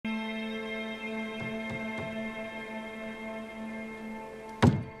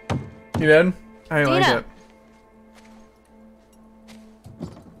You did? I didn't like it.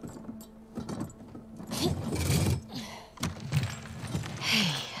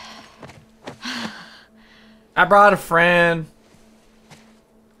 I brought a friend.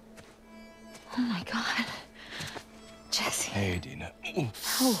 Oh my god. Jesse. Hey, Dina.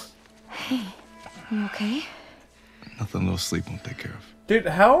 Oh, hey. You okay? Nothing a little sleep won't take care of. Dude,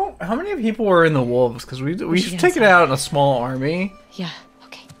 how many people were in the wolves? Because we should take it out in a small army. Yeah.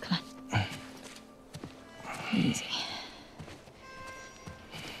 Okay, come on. Easy.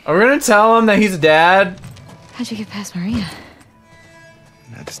 Are we gonna tell him that he's a dad? How'd you get past Maria?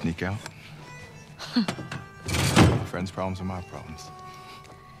 I had to sneak out. My friend's problems are my problems.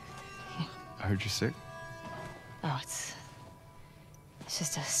 Yeah. I heard you're sick. Oh, it's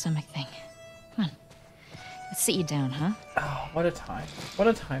just a stomach thing. Come on. Let's sit you down, huh? Oh, what a time. What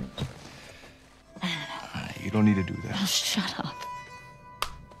a time. You don't need to do that. Oh, shut up.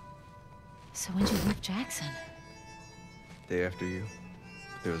 So when'd you leave Jackson? Day after you,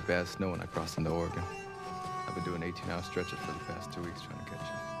 there was bad snow when I crossed into Oregon. I've been doing 18-hour stretches for the past 2 weeks trying to catch you.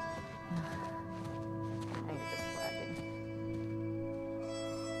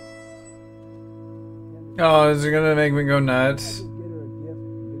 Oh, is it gonna make me go nuts?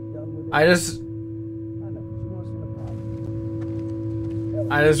 I just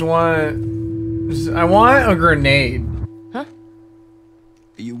want a grenade. Huh? Are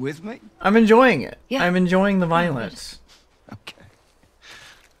you with me? I'm enjoying it. Yeah. I'm enjoying the violence. Okay.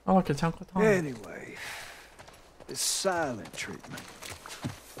 Oh, look, it's Uncle Tom. Anyway, this silent treatment.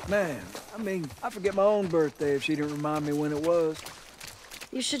 Man, I mean, I forget my own birthday if she didn't remind me when it was.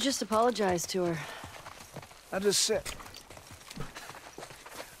 You should just apologize to her. I just said.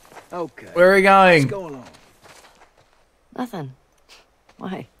 Okay. Where are we going? What's going on? Nothing.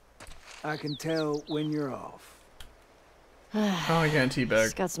 Why? I can tell when you're off. Oh, I got a teabag.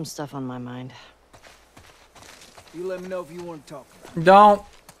 Just got some stuff on my mind. You let me know if you want to talk about it. Don't.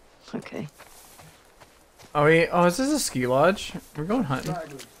 Okay. Oh, is this a ski lodge? We're going hunting.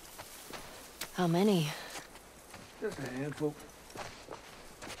 How many? Just a handful.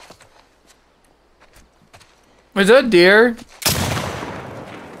 Is that a deer? Is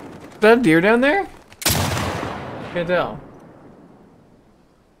that a deer down there? Can't tell.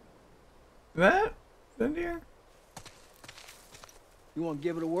 Is that a deer? You want to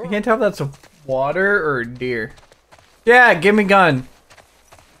give it a whirl? I can't tell if that's a water or a deer. Yeah, give me gun.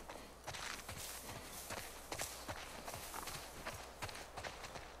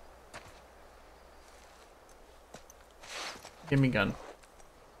 Give me gun.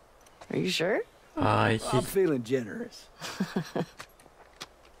 Are you sure? I'm feeling generous.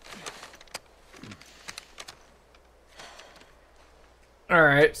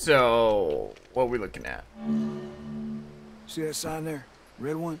 Alright, so what are we looking at? See that sign there?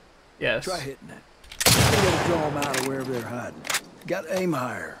 Red one? Yes. Try hitting that. You gotta draw them out of wherever they're hiding. Got to aim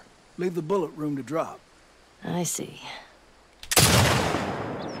higher. Leave the bullet room to drop. I see.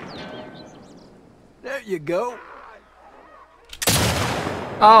 There you go.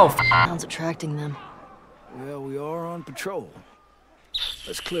 Oh, Sounds attracting them. Well, we are on patrol.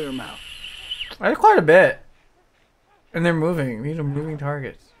 Let's clear them out. that's quite a bit. And they're moving. These are moving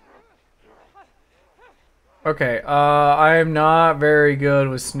targets. Okay, I'm not very good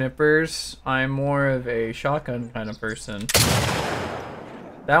with snippers. I'm more of a shotgun kind of person.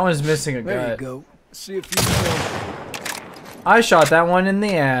 That one's missing a There gut. you go. See if you can. I shot that one in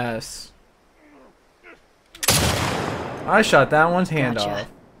the ass. I shot that one's hand Gotcha. off.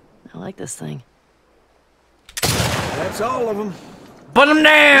 I like this thing. That's all of them. Put them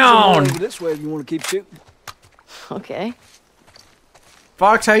down! Over this way if you want to keep shooting. Okay.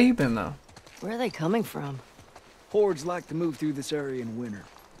 Fox, how you been though? Where are they coming from? Hordes like to move through this area in winter.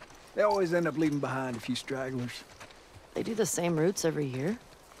 They always end up leaving behind a few stragglers. They do the same routes every year?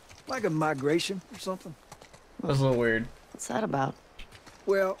 Like a migration or something. That was a little weird. What's that about?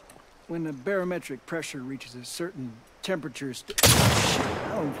 Well, when the barometric pressure reaches a certain temperature shit,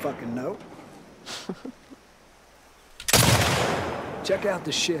 I don't fucking know. Check out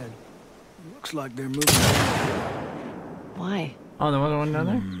the shed. Looks like they're moving down. Why? Oh, there was one down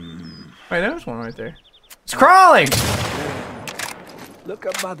there? Wait, there was one right there. It's crawling! Look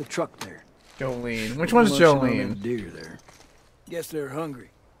up by the truck there. Jolene. Which one's Munching on them Jolene? deer there. Guess they're hungry.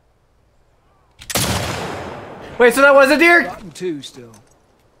 Wait, so that was a deer? Rotten two still.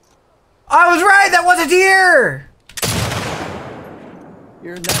 I was right! That was a deer!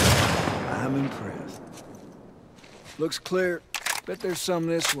 You're not. I'm impressed. Looks clear. Bet there's some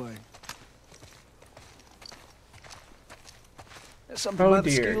this way. There's something Oh, by the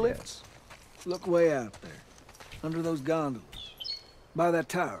ski dear. lifts. Look way out there. Under those gondolas. By that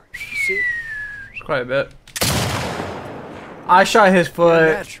tower. see? It's quite a bit. I shot his Yeah,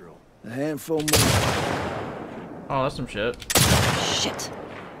 foot. natural. A handful more. Oh, that's some shit. Shit.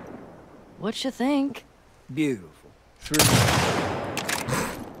 What you think? Beautiful. 3.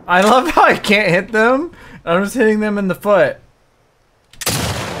 I love how I can't hit them. I'm just hitting them in the foot.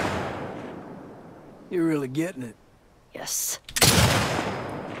 You're really getting it. Yes.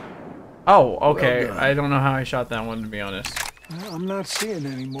 Oh, okay. Well done. I don't know how I shot that one, to be honest. Well, I'm not seeing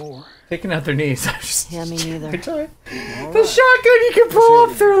any more. Taking out their knees. I just, Yeah, me neither. I tried. All The right. shotgun, you can pull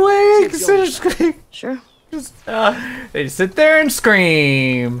up their legs. They're Sure. they just sit there and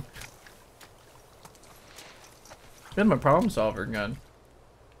scream. That's my problem solver gun.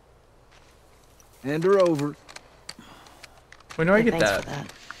 Hand her over. When do I Hey, get thanks that? for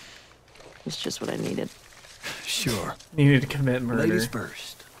that. It's just what I needed. Sure. Needed to commit murder. Ladies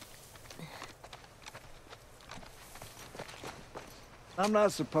first. I'm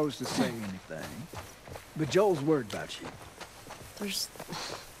not supposed to say anything, but Joel's worried about you. There's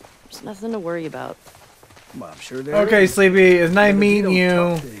nothing to worry about. Well, I'm sure there Okay, is. Sleepy, it's nice But if meeting don't you.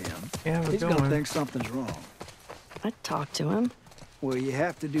 talk to him, Yeah, we're he's gonna going. think something's wrong. I talked to him. Well, you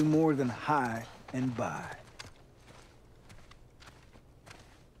have to do more than hi and bye.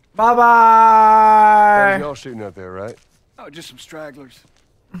 Bye bye. Y'all shooting up there, right? Oh, just some stragglers.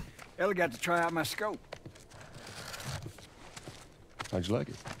 Ellie got to try out my scope. How'd you like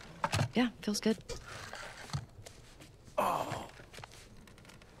it? Yeah, feels good. I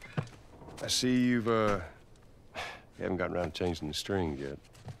see you've, you haven't gotten around to changing the strings yet.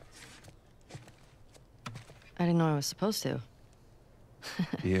 I didn't know I was supposed to.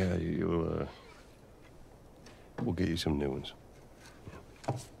 Yeah, you'll, we'll get you some new ones.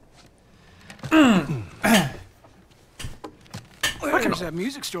 There's that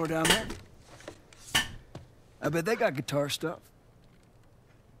music store down there. I bet they got guitar stuff.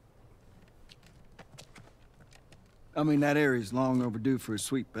 I mean, that area's long overdue for a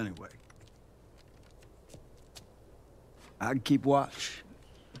sweep anyway. I can keep watch.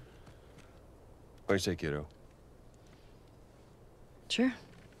 What do you say, kiddo? Sure.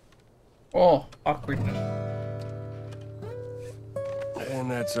 Oh, awkward. And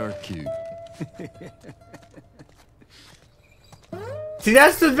that's our cue. See,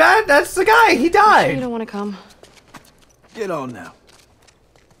 that's the guy. He Sure you died. don't want to come? Get on now.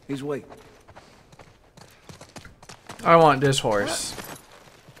 He's waiting. I want this horse.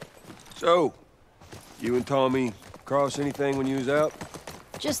 So, you and Tommy cross anything when you was out?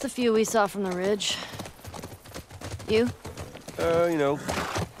 Just the few we saw from the ridge. You? You know,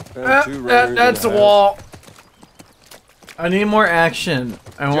 found two runners That's a in house. wall. I need more action.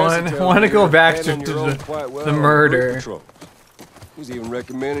 I Jesse tells want to me go you're back to handling your own quite well the on road murder. patrol. He's even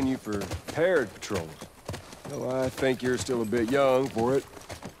recommending you for paired patrols. Though I think you're still a bit young for it.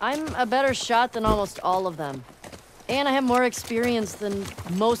 I'm a better shot than almost all of them. And I have more experience than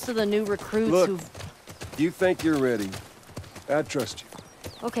most of the new recruits Look. who've... If you think you're ready, I trust you.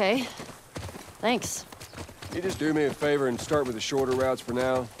 Okay. Thanks. You just do me a favor and start with the shorter routes for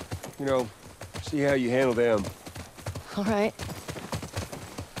now. You know, see how you handle them. All right.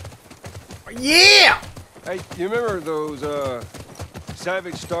 Yeah. Hey, you remember those,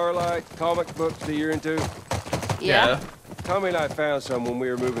 Savage Starlight comic books that you're into? Yeah? Tommy and I found some when we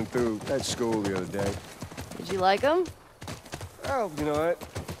were moving through that school the other day. Did you like them? Well, you know what?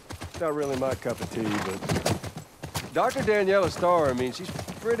 It's not really my cup of tea, but... Dr. Daniela Starr, I mean, she's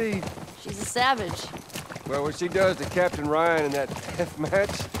pretty... She's a savage. Well, what she does to Captain Ryan in that death match...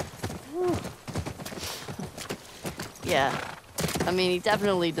 Yeah. I mean, he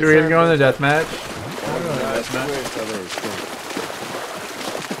definitely Do we even deserved go in it. the death match? That's the twist I've ever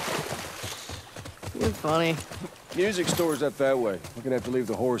seen. You're funny. Music store's up that way. We're gonna have to leave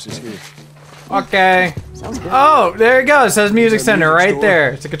the horses here. Okay. Sounds good. Oh, there it goes. It says music Is that center music right store?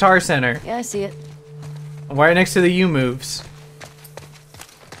 there. It's a guitar center. Yeah, I see it. Right next to the U moves.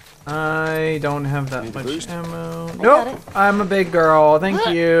 I don't have that Need a much boost? ammo. got Nope. it. I'm a big girl. Thank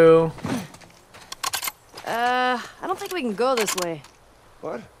you. I don't think we can go this way.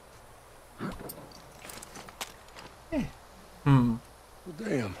 What? Hmm. Well,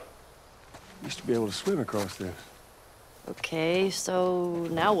 damn. Used to be able to swim across this. Okay, so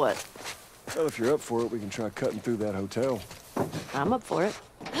now what? Well, if you're up for it, we can try cutting through that hotel. I'm up for it.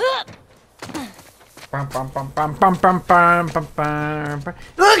 Bum, bum, bum, bum, bum, bum, bum, bum, bum, bum.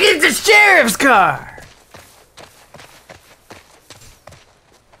 Look at the sheriff's car.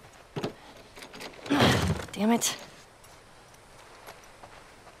 Damn it.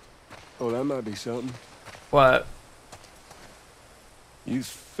 Oh, that might be something. What? You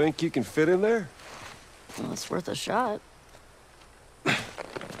think you can fit in there? Well, it's worth a shot.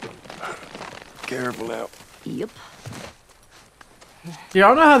 careful now. Yep. Yeah, I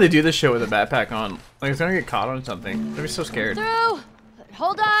don't know how they do this shit with a backpack on. Like, it's gonna get caught on something. I'd be so scared. Through!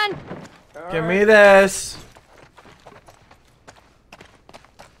 Hold on! Give me this.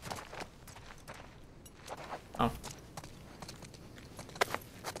 Oh.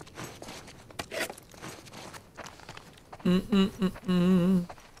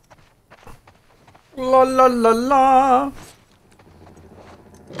 La la la la.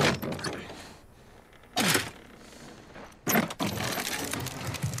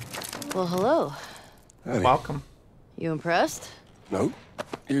 Well, hello. Howdy. Welcome. You impressed? Nope.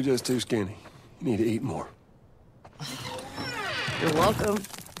 You're just too skinny. You need to eat more. You're welcome.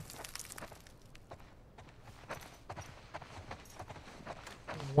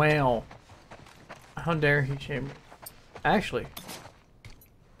 Wow. How dare he shame me? Actually.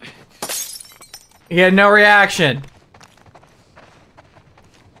 He had no reaction.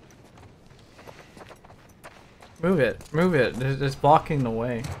 Move it. Move it. It's blocking the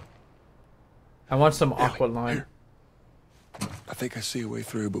way. I want some aqua line. Here. I think I see a way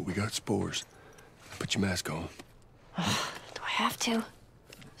through, but we got spores. Put your mask on. Do I have to?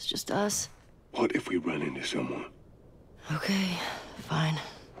 It's just us. What if we run into someone? Okay, fine.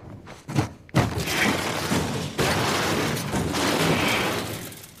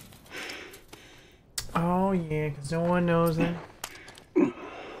 Oh yeah, because no one knows it. You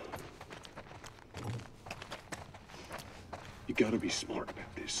gotta be smart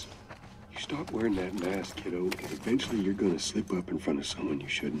about this. You stop wearing that mask, kiddo, and eventually you're gonna slip up in front of someone you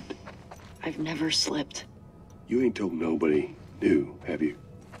shouldn't. I've never slipped. You ain't told nobody new, have you?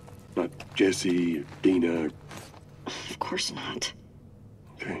 Not Jesse or Dina or... Of course not.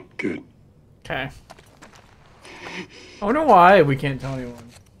 Okay, good. Okay. I wonder why we can't tell anyone.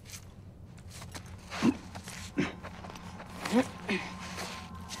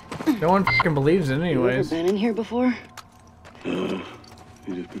 No one fucking believes it You ever anyways. been in here before? You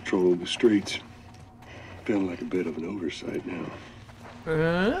just patrol the streets. Feeling like a bit of an oversight now.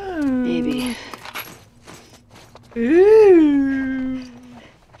 Maybe. Ooh.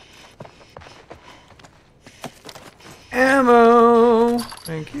 Ammo.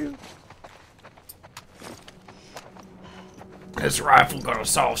 Thank you. This rifle gonna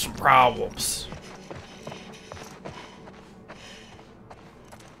solve some problems.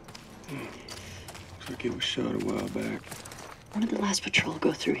 Looks like it was shot a while back. When did the last patrol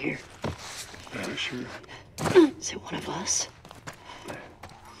go through here? Not sure. Is it one of us?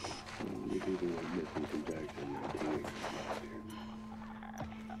 Maybe the one missing from Jackson.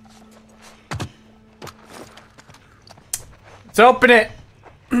 Let's open it.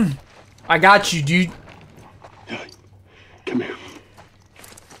 I got you, dude. Come here.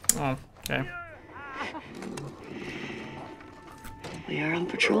 Oh, okay. We are on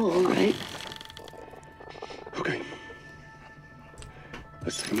patrol, right? Okay.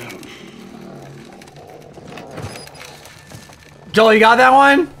 Let's take him out. Joel, you got that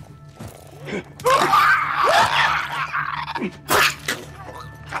one?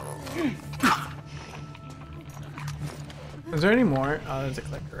 Is there any more? Oh, there's a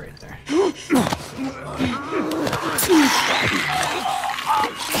clicker right there.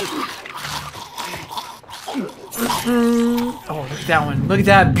 Oh, look at that one. Look at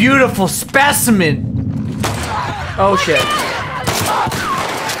that beautiful specimen. Oh, shit.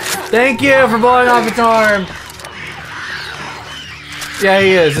 Thank you for blowing off its arm. Yeah,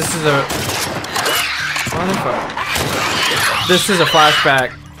 he is. This is a... Motherfucker. This is a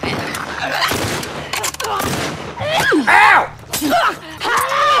flashback. Ow!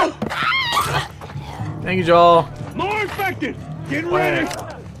 Thank you, Joel. More infected! Get ready!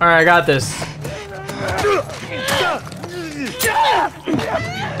 Alright, I got this.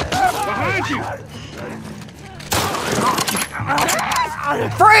 Behind you!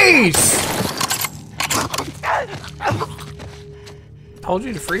 Freeze! Told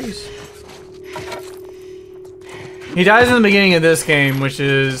you to freeze. He dies in the beginning of this game, which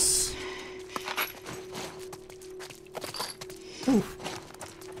is... Oof.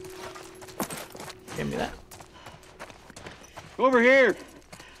 Give me that. Over here!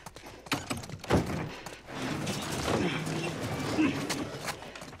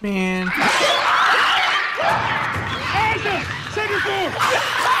 Man. Aisha! Second floor!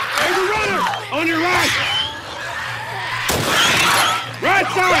 There's a runner! On your right! Right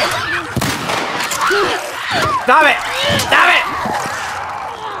side! Stop it! Stop it!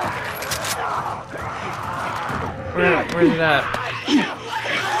 Where's it at?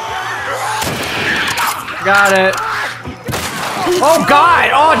 Got it. Oh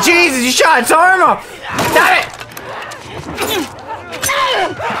God! Oh Jesus! You shot its arm off! Stop it!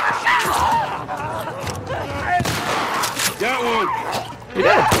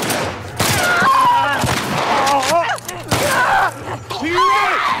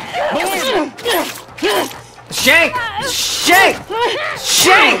 Shank! Shank!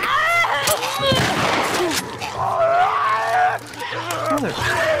 Shank!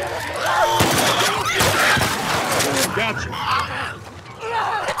 Gotcha.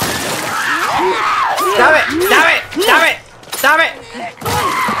 Stop it! Stop it! Stop it! Stop it!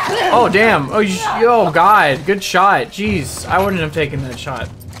 Oh damn! Oh, oh god! Good shot. Jeez, I wouldn't have taken that shot.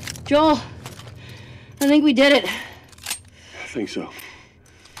 Joel, I think we did it. I think so.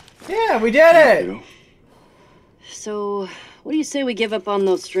 Yeah, we did it. You know, So, what do you say we give up on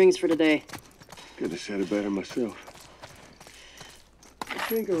those strings for today? could have said it better myself. I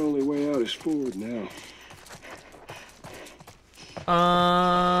think our only way out is forward now.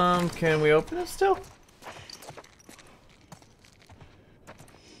 Can we open it still?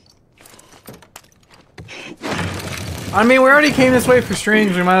 I mean, we already came this way for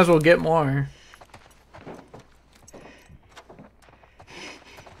strings. We might as well get more.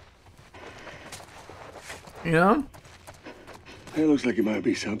 You know? It looks like it might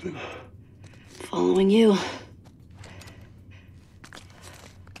be something. Following you.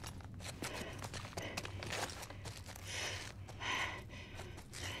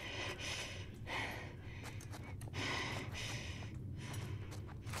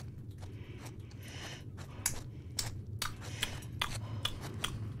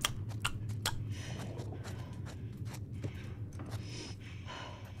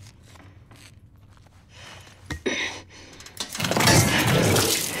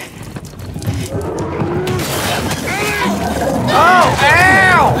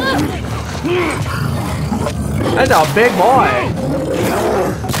 That's a big boy.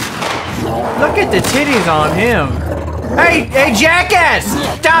 Look at the titties on him. Hey, hey, jackass!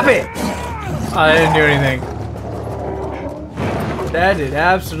 Stop it! I didn't do anything. That did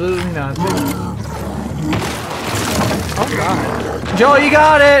absolutely nothing. Oh god. Joel, you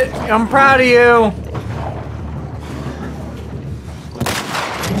got it! I'm proud of you.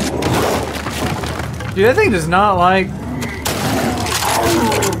 Dude, that thing does not like...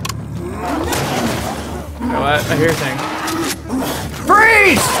 Oh, I hear a thing.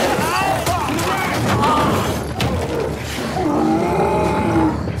 Freeze!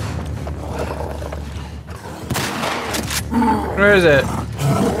 Where is it?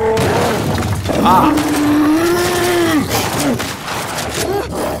 Ah.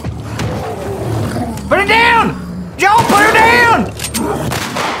 Put it down! Joel, put her down!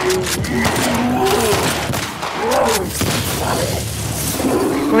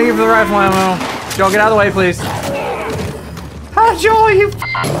 Thank you for the rifle ammo. Joel, get out of the way, please. Ah, Joel, you're funny.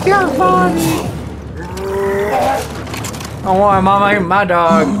 I want my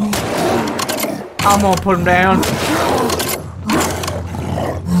dog. I'm gonna put him down.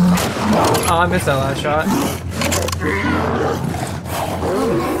 Oh, I missed that last shot.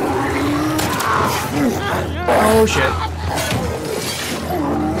 Oh shit.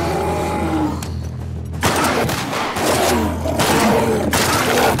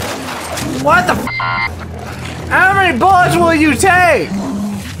 What the f? How many bullets will you take?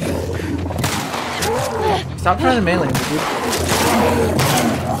 Stop trying to melee me, dude.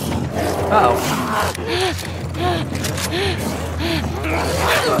 Uh-oh.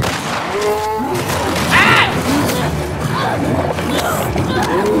 Ah!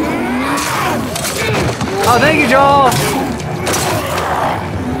 Oh, thank you, Joel.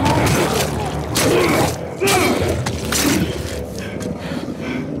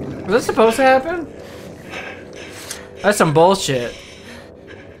 Was this supposed to happen? That's some bullshit.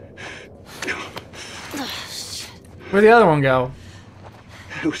 Where'd the other one go?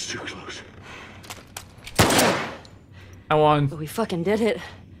 It was too close. I won. But we fucking did it.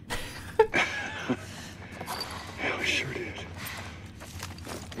 Yeah, we sure did.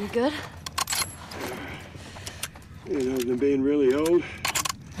 You good? You know, than being really old.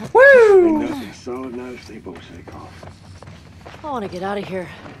 Woo! Ain't nothing solid, not a staple shake off. I want to get out of here.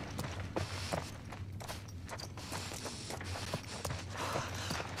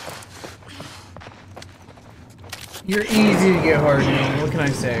 You're easy to get hard, man. What can I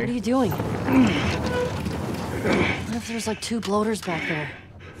What are say? you doing? What if there's like 2 bloaters back there?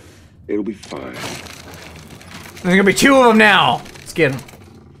 It'll be fine. There's gonna be 2 of them now. Let's get them.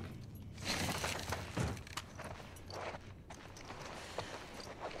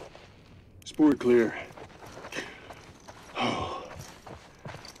 Sport clear.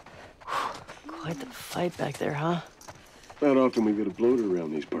 Quite the fight back there, huh? Not often we get a bloater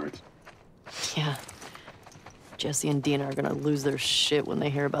around these parts. Yeah. Jesse and Dina are gonna lose their shit when they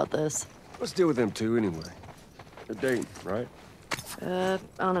hear about this. Let's deal with them too anyway. They're dating, right?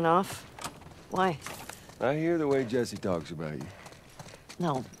 On and off. Why? I hear the way Jesse talks about you.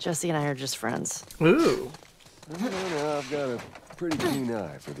 No, Jesse and I are just friends. Ooh. No, I've got a pretty keen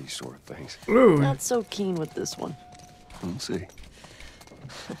eye for these sort of things. Ooh. Not so keen with this one. We'll see.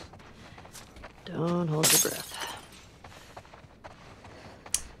 Don't hold your breath.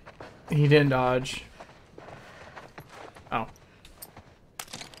 He didn't dodge. Oh.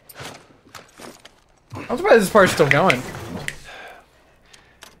 I'm surprised this part's still going.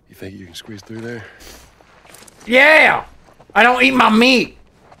 You think you can squeeze through there? Yeah! I don't eat my meat!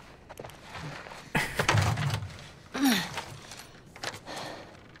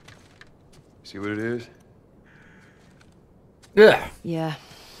 See what it is? Yeah. Yeah.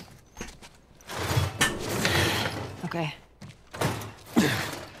 Okay.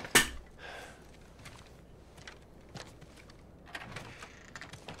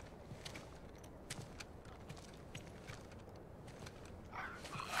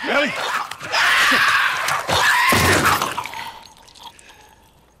 Ellie!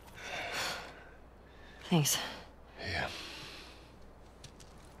 Thanks. Yeah.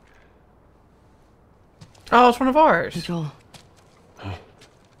 Oh, it's one of ours. Joel. Huh?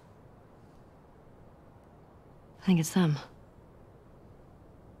 I think it's them.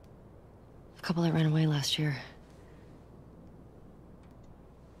 The couple that ran away last year.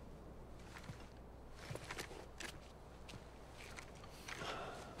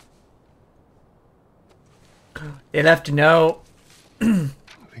 They'd have to know. I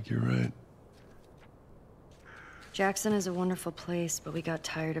think you're right. Jackson is a wonderful place, but we got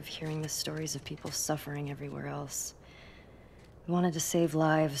tired of hearing the stories of people suffering everywhere else. We wanted to save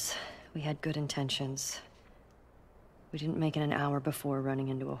lives. We had good intentions. We didn't make it an hour before running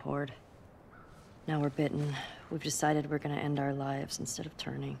into a horde. Now we're bitten. We've decided we're gonna end our lives instead of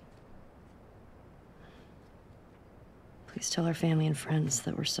turning. Please tell our family and friends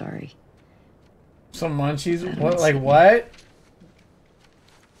that we're sorry. Some munchies? What? Like what?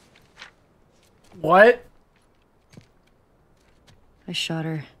 What? I shot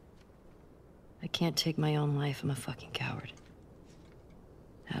her. I can't take my own life. I'm a fucking coward.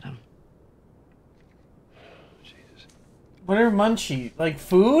 Adam. Jesus. What are munchies? Like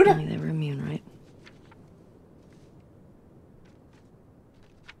food? I knew they were immune, right?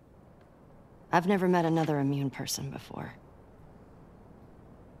 I've never met another immune person before.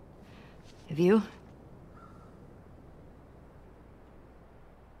 Have you?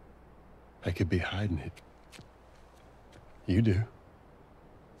 I could be hiding it. You do.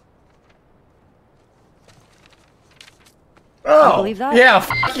 Oh, believe that? Yeah,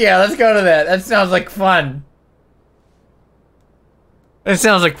 fuck yeah, let's go to that. That sounds like fun. That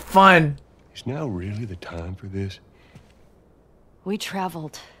sounds like fun. Is now really the time for this? We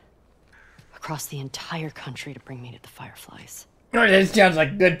traveled across the entire country to bring me to the Fireflies. Oh, that sounds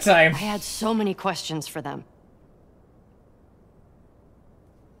like good time. I had so many questions for them.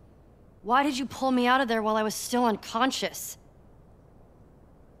 Why did you pull me out of there while I was still unconscious?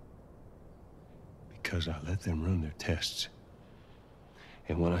 Because I let them run their tests.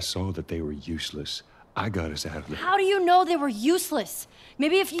 And when I saw that they were useless, I got us out of there. How do you know they were useless?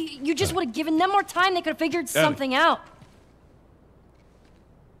 Maybe if you just would have given them more time, they could have figured something out.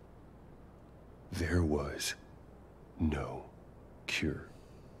 There was no cure.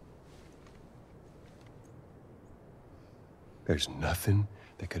 There's nothing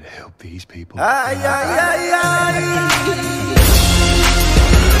that could help these people.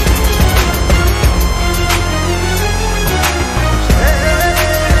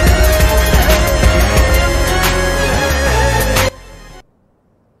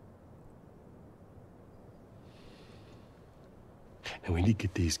 And we need to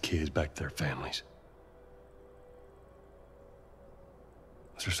get these kids back to their families.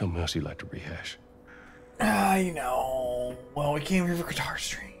 Is there something else you'd like to rehash? You know. Well, we came here for guitar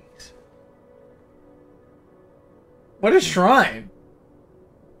strings. What a shrine.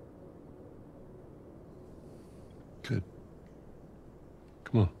 Good.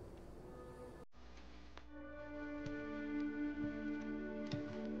 Come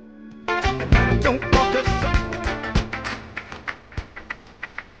on. Don't walk us.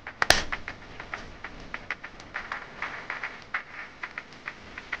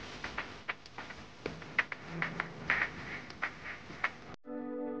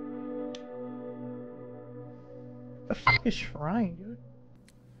 The fuck is shrine, dude?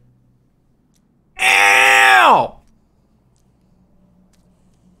 Ow!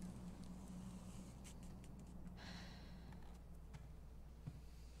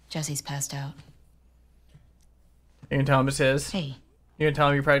 Jesse's passed out. You gonna tell him it's his? Hey, You gonna tell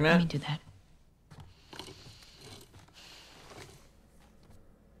him you're let me pregnant? do that.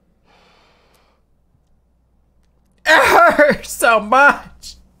 It hurts so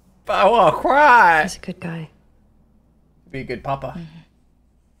much. I wanna cry. He's a good guy. Be a good papa.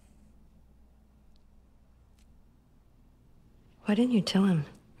 Why didn't you tell him?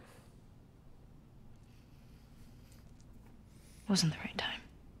 Wasn't the right time.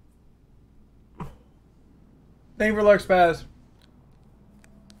 Thank you for Lux Pass.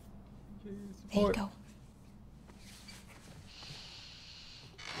 There you go.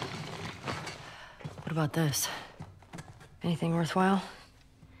 What about this? Anything worthwhile?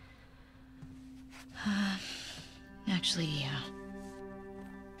 Actually, yeah.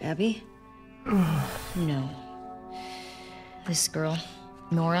 Abby? No. This girl,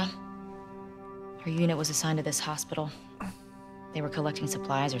 Nora, her unit was assigned to this hospital. They were collecting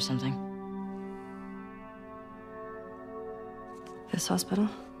supplies or something. This hospital?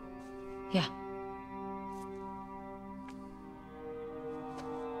 Yeah.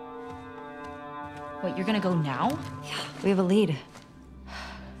 Wait, you're gonna go now? Yeah, we have a lead.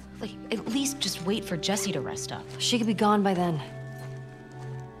 Like, at least just wait for Jessie to rest up. She could be gone by then.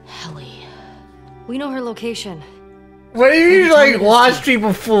 Helly. We know her location. What do you Maybe like Tommy watch was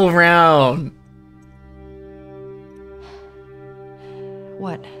people fool around?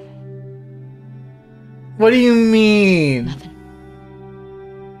 What? What do you mean? Nothing.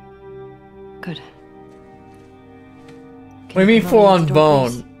 Good. What do you mean full on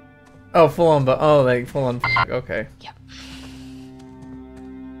bone? Oh, full on bone. Oh, like full on. Okay. Yep.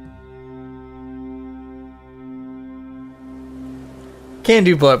 Can't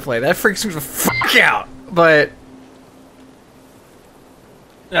do blood play. That freaks me the fuck out. But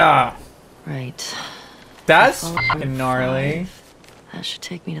Right. that's Follow fucking Route gnarly. 5. That should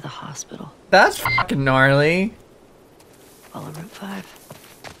take me to the hospital. That's fucking gnarly. Follow Route 5.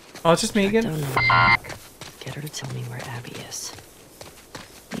 Oh, it's just me Track again. down Nora. Get her to tell me where Abby is.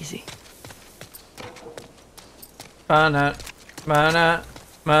 Easy. Mana, mana,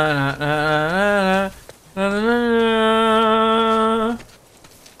 mana, na, na, na, na.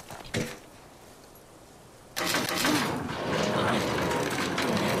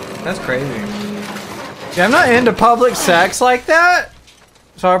 That's crazy. Yeah, I'm not into public sex like that,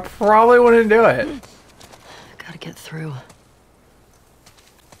 so I probably wouldn't do it. Gotta get through.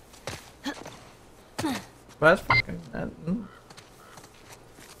 But that's fucking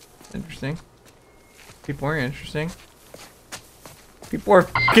interesting. People are interesting. People are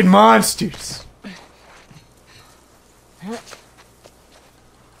fucking monsters. I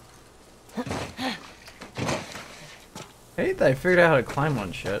hate that I figured out how to climb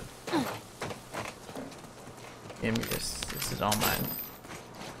on shit. Give me this. This is all mine.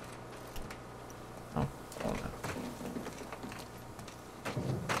 Oh, hold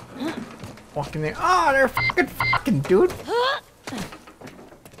on. Walking there. Oh, they're fucking dude.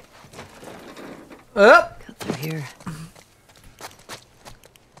 Up. Cut through here.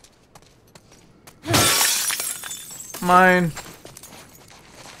 Mine.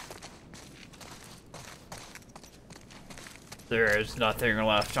 There is nothing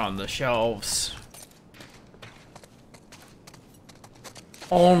left on the shelves.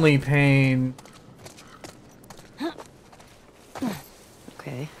 Only pain.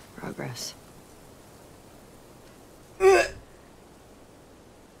 Okay, progress.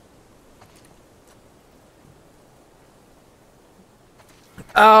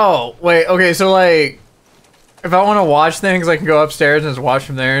 Oh, wait, okay, so like, if I want to watch things, I can go upstairs and just watch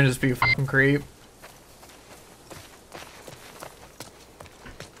from there and just be a fucking creep.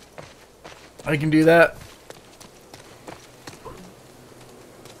 I can do that.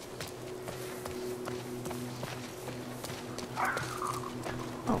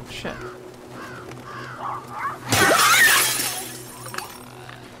 Oh, shit.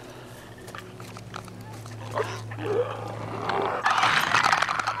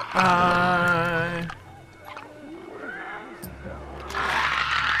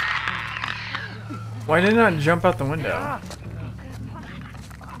 Why did I not jump out the window?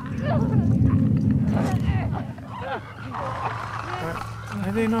 Why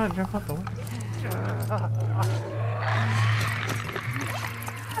did they not jump out the window?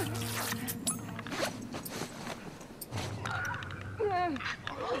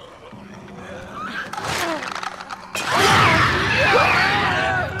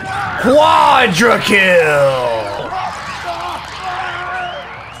 Quadra kill!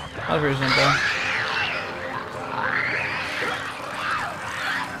 That was pretty simple.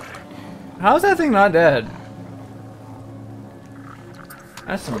 How is that thing not dead?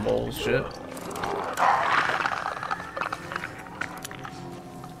 That's some bullshit.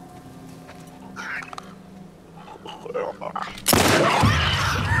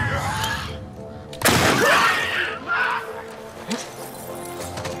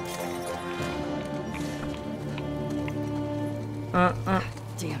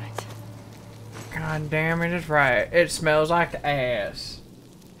 Damn it. God damn it, it's right. It smells like ass.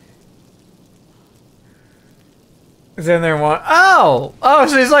 Is in there one? Oh! Oh,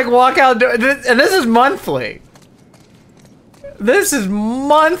 so he's like walk out, and this is monthly. This is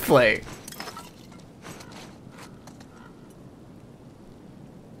monthly.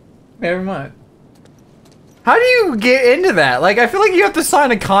 Every month. How do you get into that? Like, I feel like you have to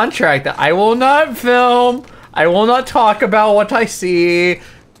sign a contract that I will not film, I will not talk about what I see.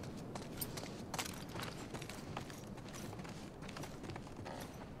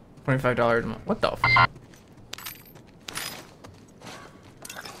 $25 a month. What the f?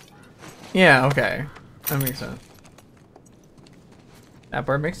 Yeah, okay. That makes sense. That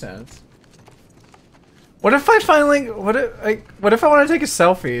part makes sense. What if I finally, what if I want to take a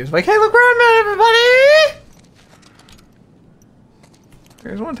selfie? It's like, hey, look where I'm at, everybody! I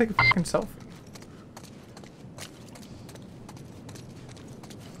just want to take a fucking selfie.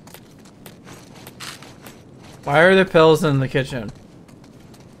 Why are there pills in the kitchen?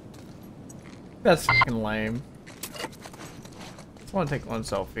 That's fucking lame. Just want to take one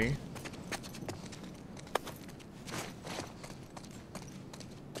selfie.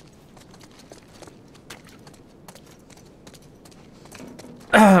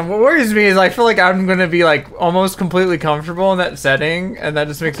 What worries me is I feel like I'm gonna be like almost completely comfortable in that setting, and that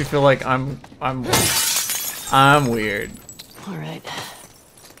just makes me feel like I'm weird. All right.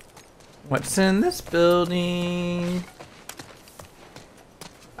 What's in this building?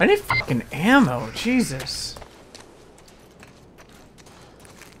 I need fucking ammo, Jesus.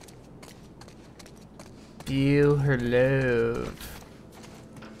 Feel her love.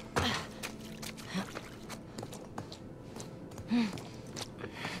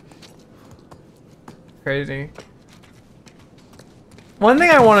 Crazy. One thing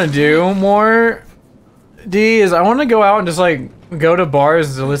I want to do more, D, is I want to go out and just like go to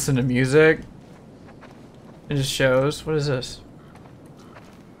bars to listen to music. It just shows. What is this?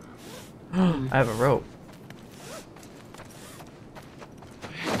 I have a rope.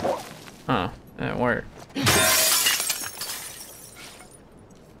 Huh. That didn't work.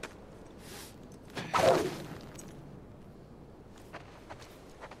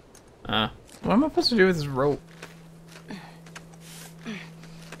 What am I supposed to do with this rope?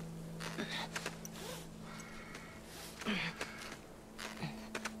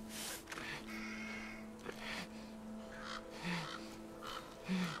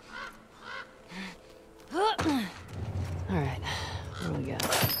 Alright, what do we got?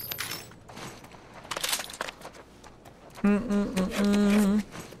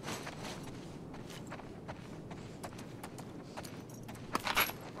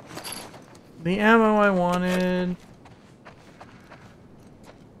 The ammo I wanted.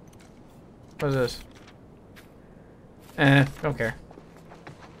 What is this? Don't care.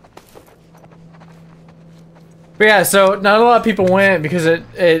 But yeah, so not a lot of people went because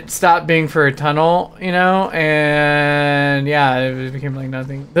it stopped being for a tunnel, you know, and yeah, it became like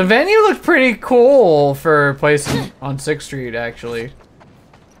nothing. The venue looked pretty cool for a place on 6th Street, actually.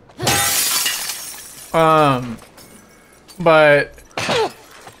 But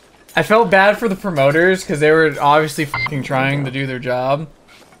I felt bad for the promoters because they were obviously fucking trying to do their job.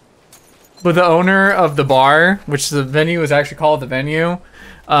 But the owner of the bar, which the venue was actually called the Venue,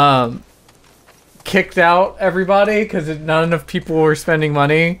 kicked out everybody because not enough people were spending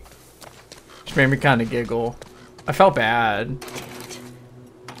money, which made me kind of giggle. I felt bad.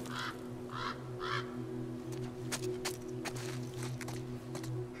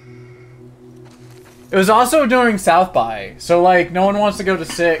 It was also during South by, so like no one wants to go to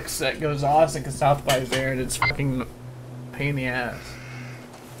 6 that goes to Austin because South by is there and it's fucking pain in the ass.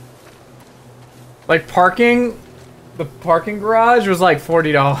 Like parking, the parking garage was like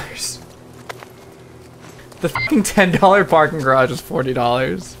 $40. The fucking $10 parking garage was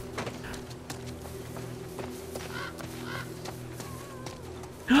 $40.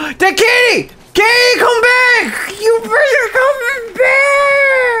 The kitty! Kitty, come back! You better come back!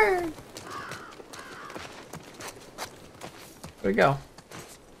 Where'd we go?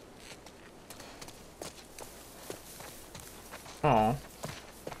 Oh.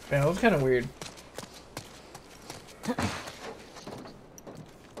 Man, that was kind of weird.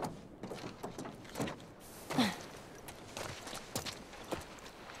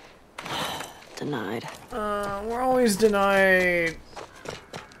 Denied. We're always denied.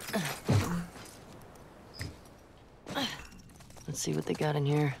 Let's see what they got in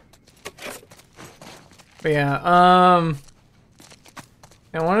here. But yeah,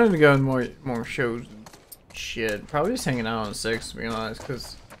 I wanted to go to more shows and shit. Probably just hanging out on 6, to be honest,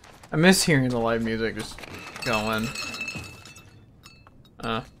 because I miss hearing the live music just going.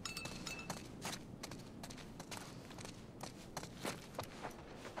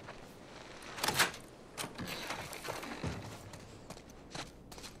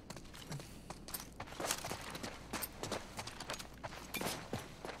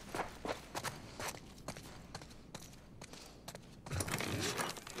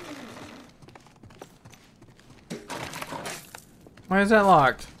 Why is that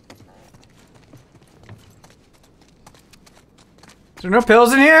locked? Is there no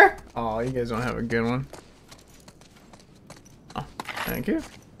pills in here? Oh, you guys don't have a good one. Oh, thank you.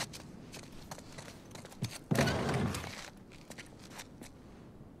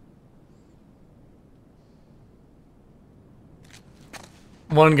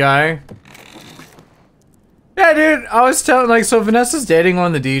 One guy. Yeah, dude, I was telling, like, so Vanessa's dating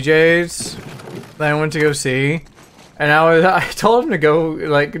one of the DJs that I went to go see. And I told him to go,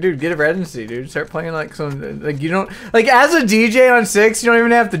 like, dude, get a residency, dude. Start playing, like, some, like, you don't, like, as a DJ on 6, you don't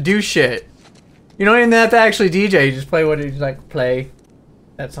even have to do shit. You don't even have to actually DJ. You just play what he's like, play.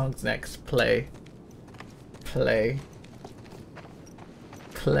 That song's next. Play. Play.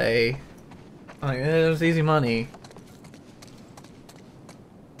 Play. I'm like, it was easy money.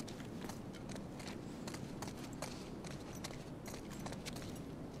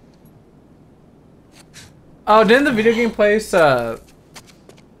 Oh, didn't the video game place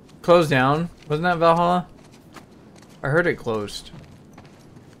close down? Wasn't that Valhalla? I heard it closed.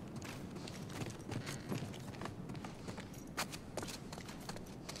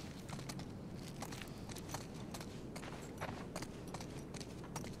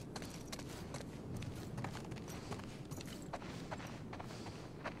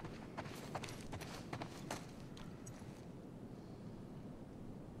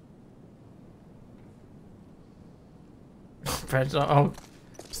 Oh,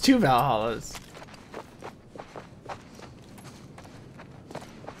 it's 2 Valhallas.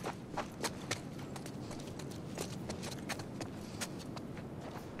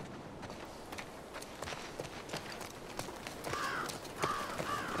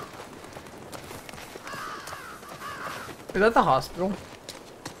 Is that the hospital?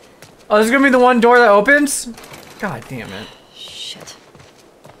 Oh, this is gonna be the one door that opens? God damn it. Shit.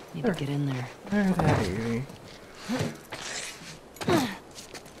 Need to get in there. They're that easy.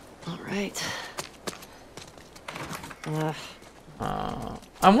 Right.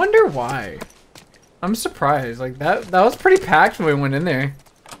 I wonder why. I'm surprised. Like that was pretty packed when we went in there.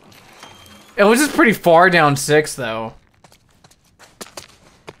 It was just pretty far down 6 though.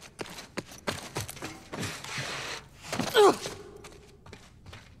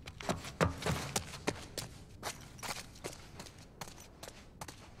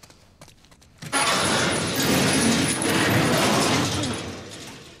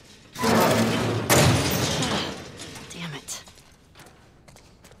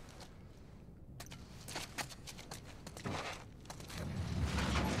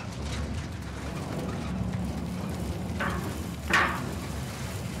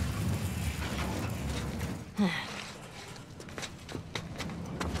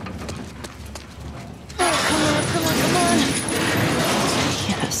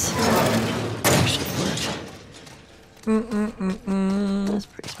 That's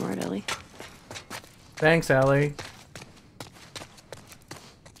pretty smart, Ellie. Thanks, Ellie.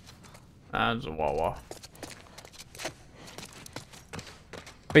 That's a Wawa.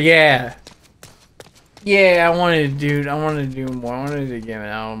 But yeah. Yeah, I wanted to do more. I wanted to give it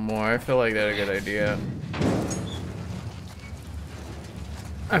out more. I feel like that's a good idea.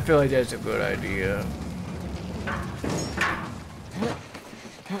 I feel like that's a good idea.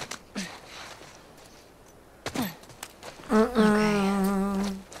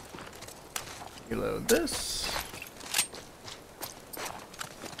 Reload this.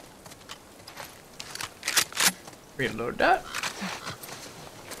 Reload that.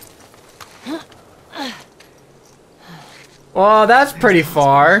 Well, that's pretty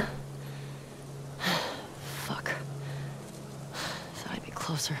far. Fuck. Thought I'd be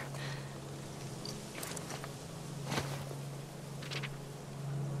closer.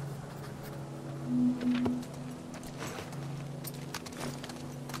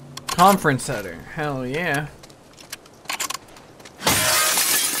 Conference center. Hell yeah.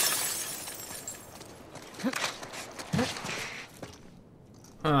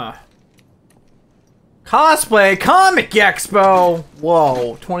 Cosplay Comic Expo.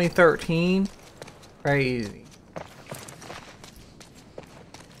 Whoa, 2013. Crazy.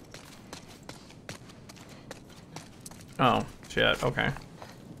 Oh, shit. Okay.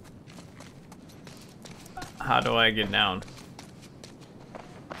 How do I get down?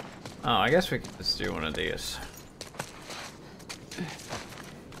 Oh, I guess we could just do one of these.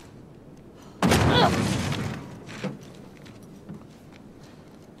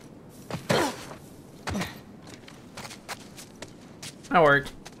 That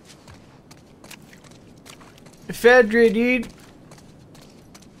worked. Fedra, dude.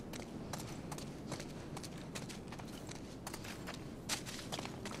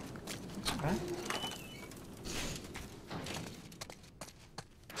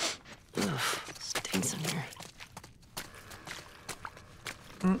 Stinks in here.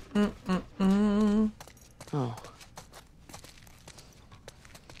 Oh.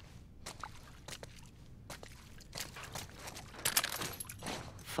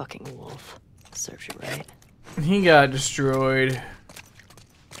 Fucking wolf. Serves you right. He got destroyed.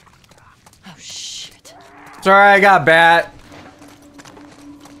 Oh shit. Sorry, I got bat.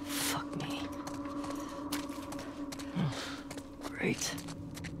 Fuck me. Great.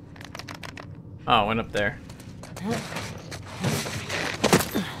 Oh, it went up there.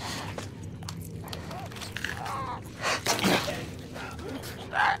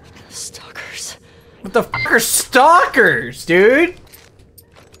 Stalkers. What the fuck are stalkers, dude?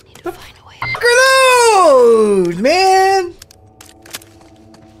 Need to find a way. Fuck are those, man?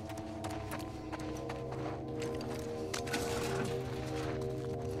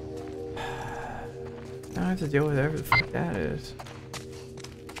 Now I have to deal with whatever the fuck that is.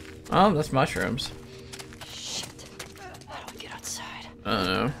 Oh, that's mushrooms. Shit. How do I get outside? I don't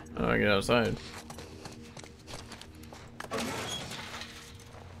know. How do I get outside?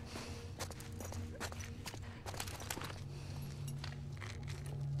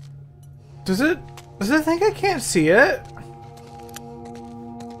 Does it think I can't see it?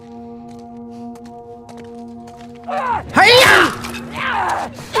 Hiya!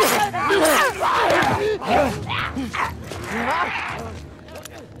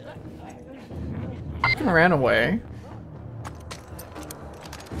 Fucking ran away.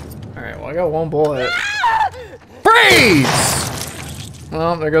 Alright, well I got one bullet. Freeze!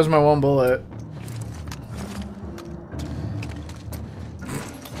 Well, there goes my one bullet.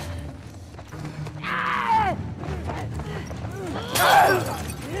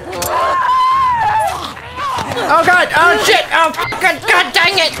 Oh god! Oh shit! Oh fucking god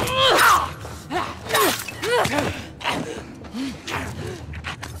dang it!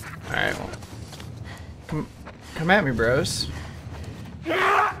 Alright, well. Come at me, bros.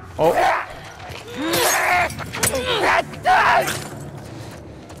 Oh.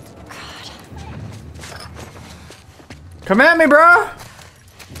 Come at me, bro!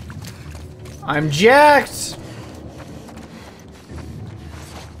 I'm jacked!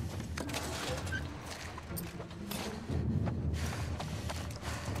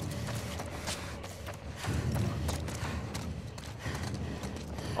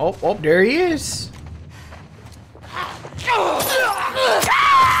 Oh, oh, there he is.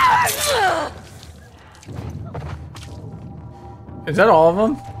 Is that all of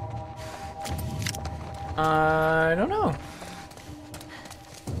them? I don't know.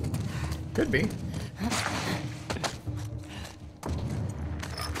 Could be.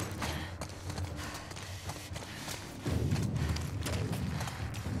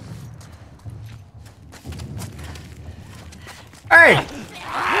 Hey!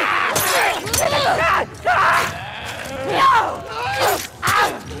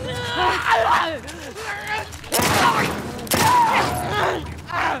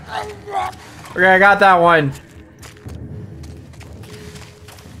 Okay, I got that one.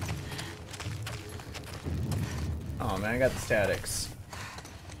 Oh man, I got the statics.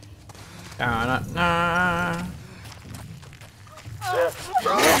 Nah, nah, nah.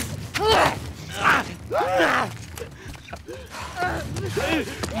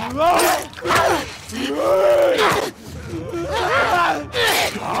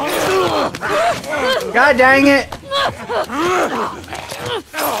 God dang it!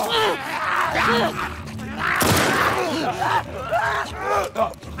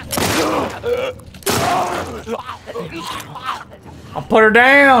 I'll put her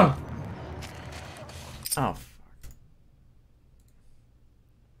down. Oh.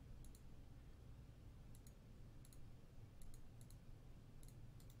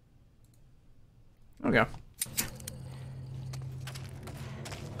 Okay.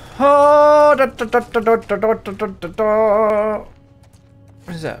 Oh,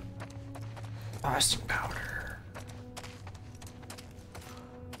 what is that? Awesome powder.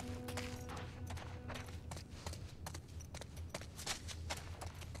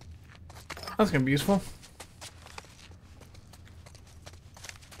 That's gonna be useful.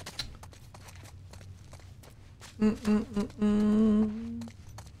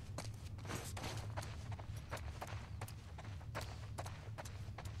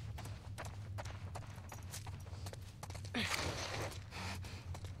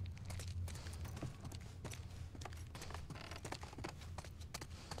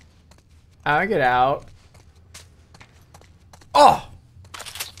 I get out. Oh!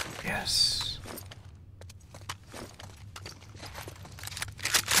 Yes.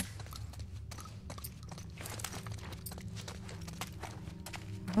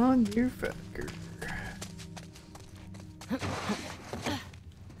 On your fucker.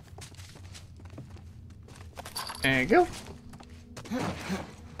 There you go.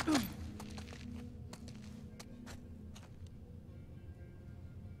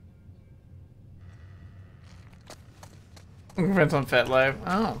 Depends on Fat Life.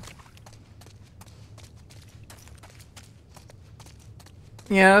 Oh.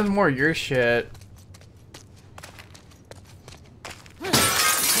 Yeah, that's more your shit.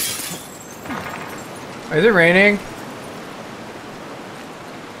 Is it raining?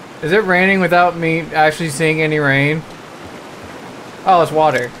 Is it raining without me actually seeing any rain? Oh, it's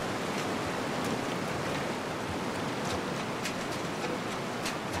water.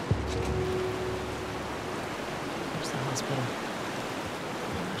 There's the hospital.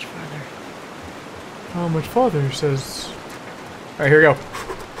 Not much farther. How much farther, says... Alright, here we go.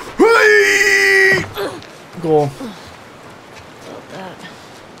 Cool. Felt that.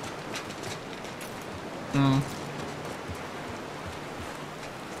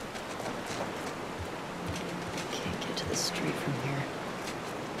 Can't get to the street from here.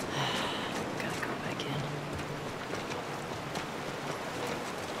 Gotta go back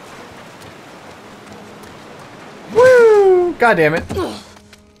in. Woo! God damn it.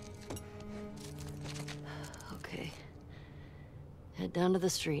 Okay. Head down to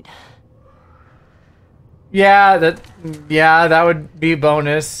the street. Yeah, that would be a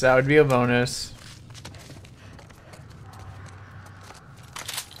bonus. That would be a bonus.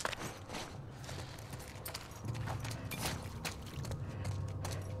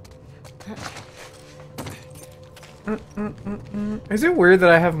 Is it weird that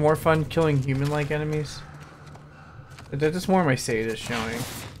I have more fun killing human-like enemies? That's just more my sadist showing.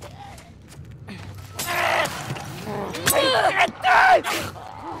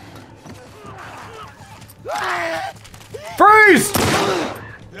 Freeze!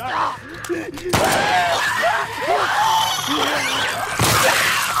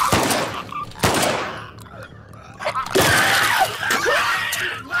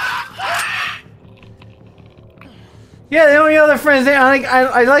 Yeah, the only other friends there,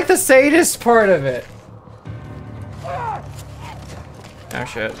 I like the sadist part of it. Oh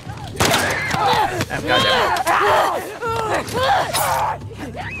shit. Oh, goddamn.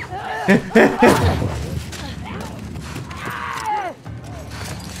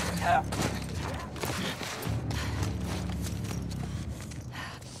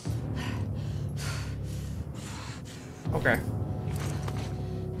 Okay.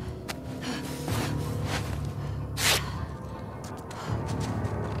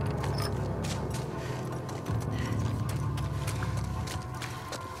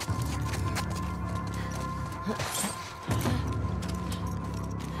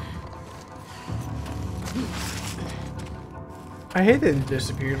 I hate that it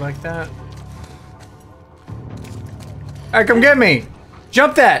disappeared like that. Alright, come get me!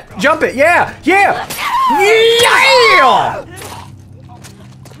 Jump that! Jump it! Yeah! Yeah! Yeah!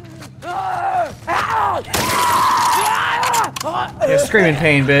 Yeah, scream in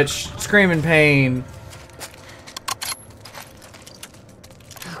pain, bitch. Scream in pain.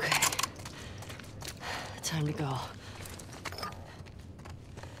 Okay. Time to go.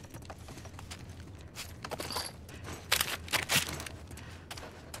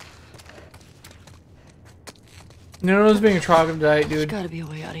 No one's being a troglodyte, There's dude. gotta be a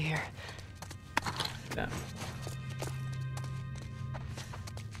way out of here. Yeah.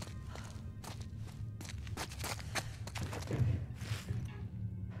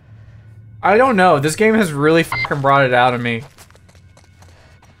 I don't know. This game has really fucking brought it out of me.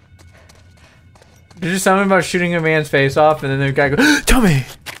 There's just something about shooting a man's face off and then the guy goes, Tommy!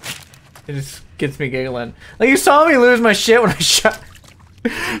 It just gets me giggling. Like, you saw me lose my shit when I shot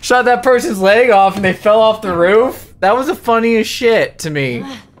that person's leg off and they fell off the roof. That was the funniest shit to me.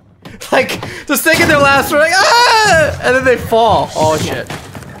 Like, just thinking their last one, like, ah! And then they fall. Oh shit.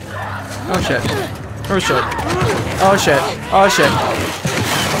 Oh shit. Oh shit. Oh shit. Oh shit.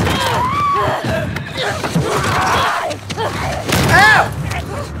 Ow!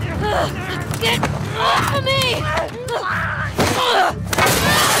 Get off of me!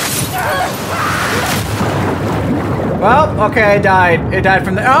 Well, okay, it died. It died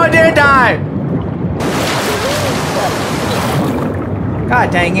from the— oh, it did die! God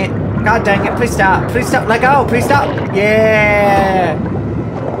dang it. God dang it. Please stop. Please stop. Let go. Please stop. Yeah.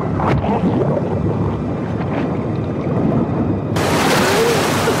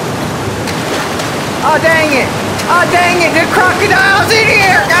 Oh, dang it! Oh, dang it! The crocodile's in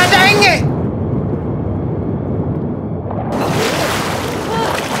here! God dang it!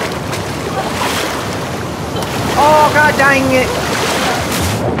 Oh, god dang it!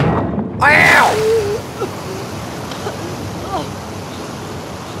 Ow!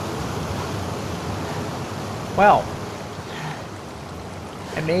 Well,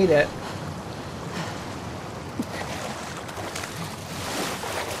 I made it.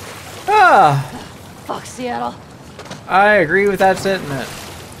 Ah! Fuck Seattle. I agree with that sentiment.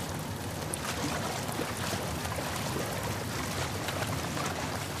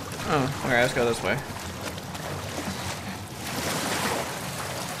 Oh, okay, let's go this way.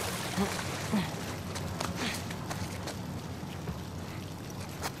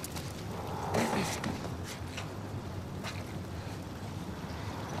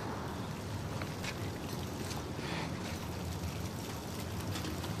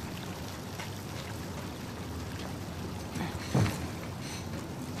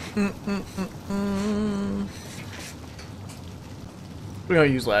 We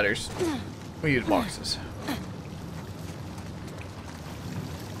don't use ladders. We use boxes.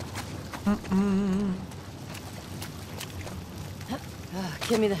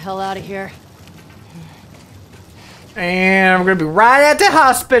 Get me the hell out of here. And we're gonna be right at the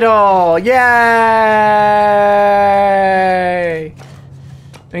hospital! Yay!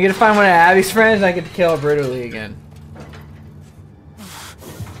 I get to find one of Abby's friends and I get to kill her brutally again.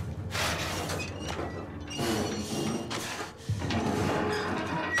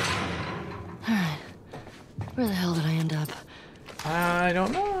 Where the hell did I end up? I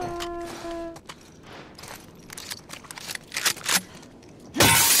don't know.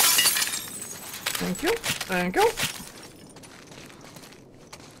 Thank you. Thank you.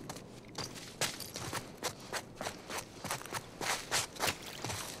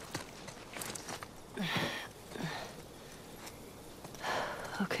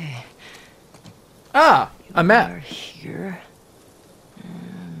 Okay. Ah, a map. We're here.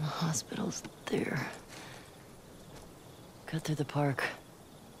 And the hospital's there. Cut through the park.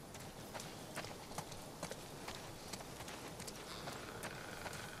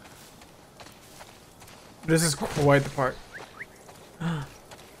 This is quite the park. Oh,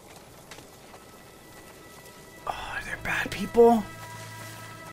 are there bad people?